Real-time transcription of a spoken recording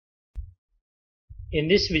In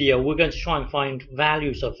this video, we're going to try and find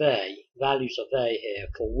values of A here,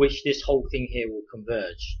 for which this whole thing here will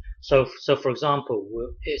converge. So for example,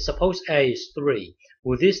 suppose A is 3.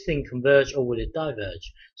 Will this thing converge or will it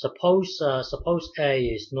diverge? Suppose A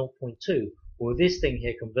is 0.2. Will this thing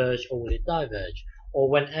here converge or will it diverge? Or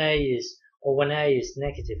when A is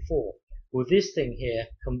 -4. Will this thing here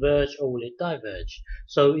converge or will it diverge?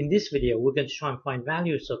 So in this video, we're going to try and find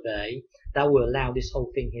values of A that will allow this whole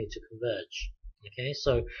thing here to converge. Okay,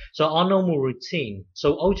 so our normal routine.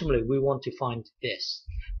 So ultimately, we want to find this,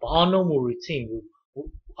 but our normal routine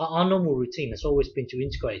has always been to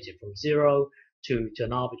integrate it from 0 to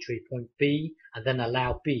an arbitrary point B, and then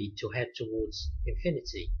allow B to head towards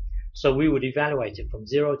infinity. So we would evaluate it from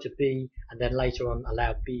 0 to B, and then later on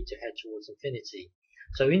allow B to head towards infinity.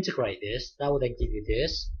 So integrate this. That will then give you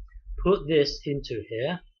this. Put this into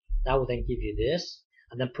here. That will then give you this,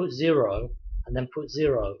 and then put 0. And then put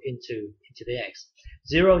 0 into the x.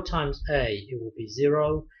 0 times a, it will be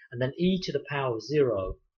 0, and then e to the power of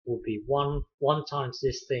 0 will be 1. 1 times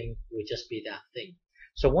this thing will just be that thing.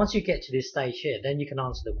 So once you get to this stage here, then you can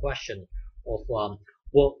answer the question of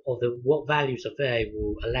what values of a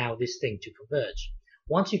will allow this thing to converge.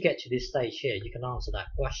 Once you get to this stage here, you can answer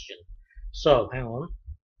that question. So hang on.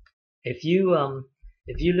 If you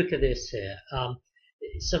look at this here,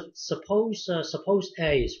 suppose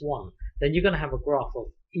a is 1. Then you're going to have a graph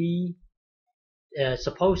of e.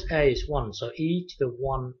 Suppose a is 1, so e to the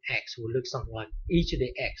 1x will look something like e to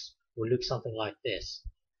the x will look something like this.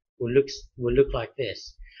 Will look like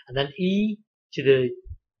this, and then e to the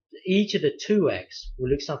 2x will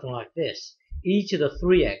look something like this. E to the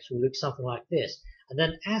 3x will look something like this, and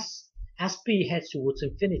then as b heads towards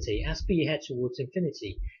infinity,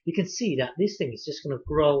 you can see that this thing is just going to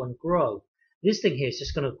grow and grow. This thing here is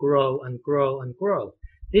just going to grow and grow and grow.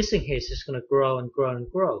 This thing here is just going to grow and grow and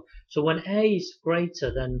grow. So when a is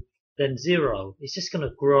greater than 0, it's just going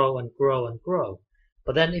to grow and grow and grow.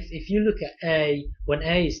 But then if you look at a, when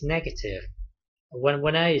a is negative,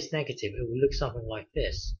 when a is negative, it will look something like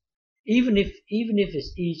this. Even if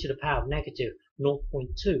it's e to the power of negative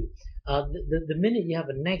 0.2, the minute you have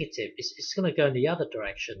a negative, it's going to go in the other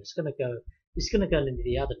direction. It's going to go in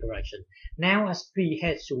the other direction. Now as b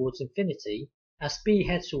heads towards infinity,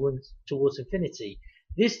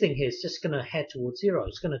 this thing here is just going to head towards 0.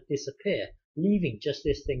 It's going to disappear, leaving just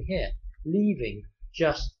this thing here.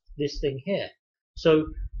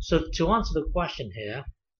 So to answer the question here,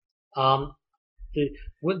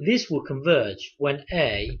 this will converge when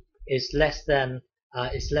a is less than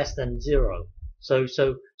 0. So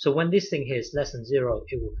when this thing here is less than 0,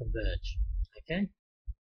 it will converge. Okay.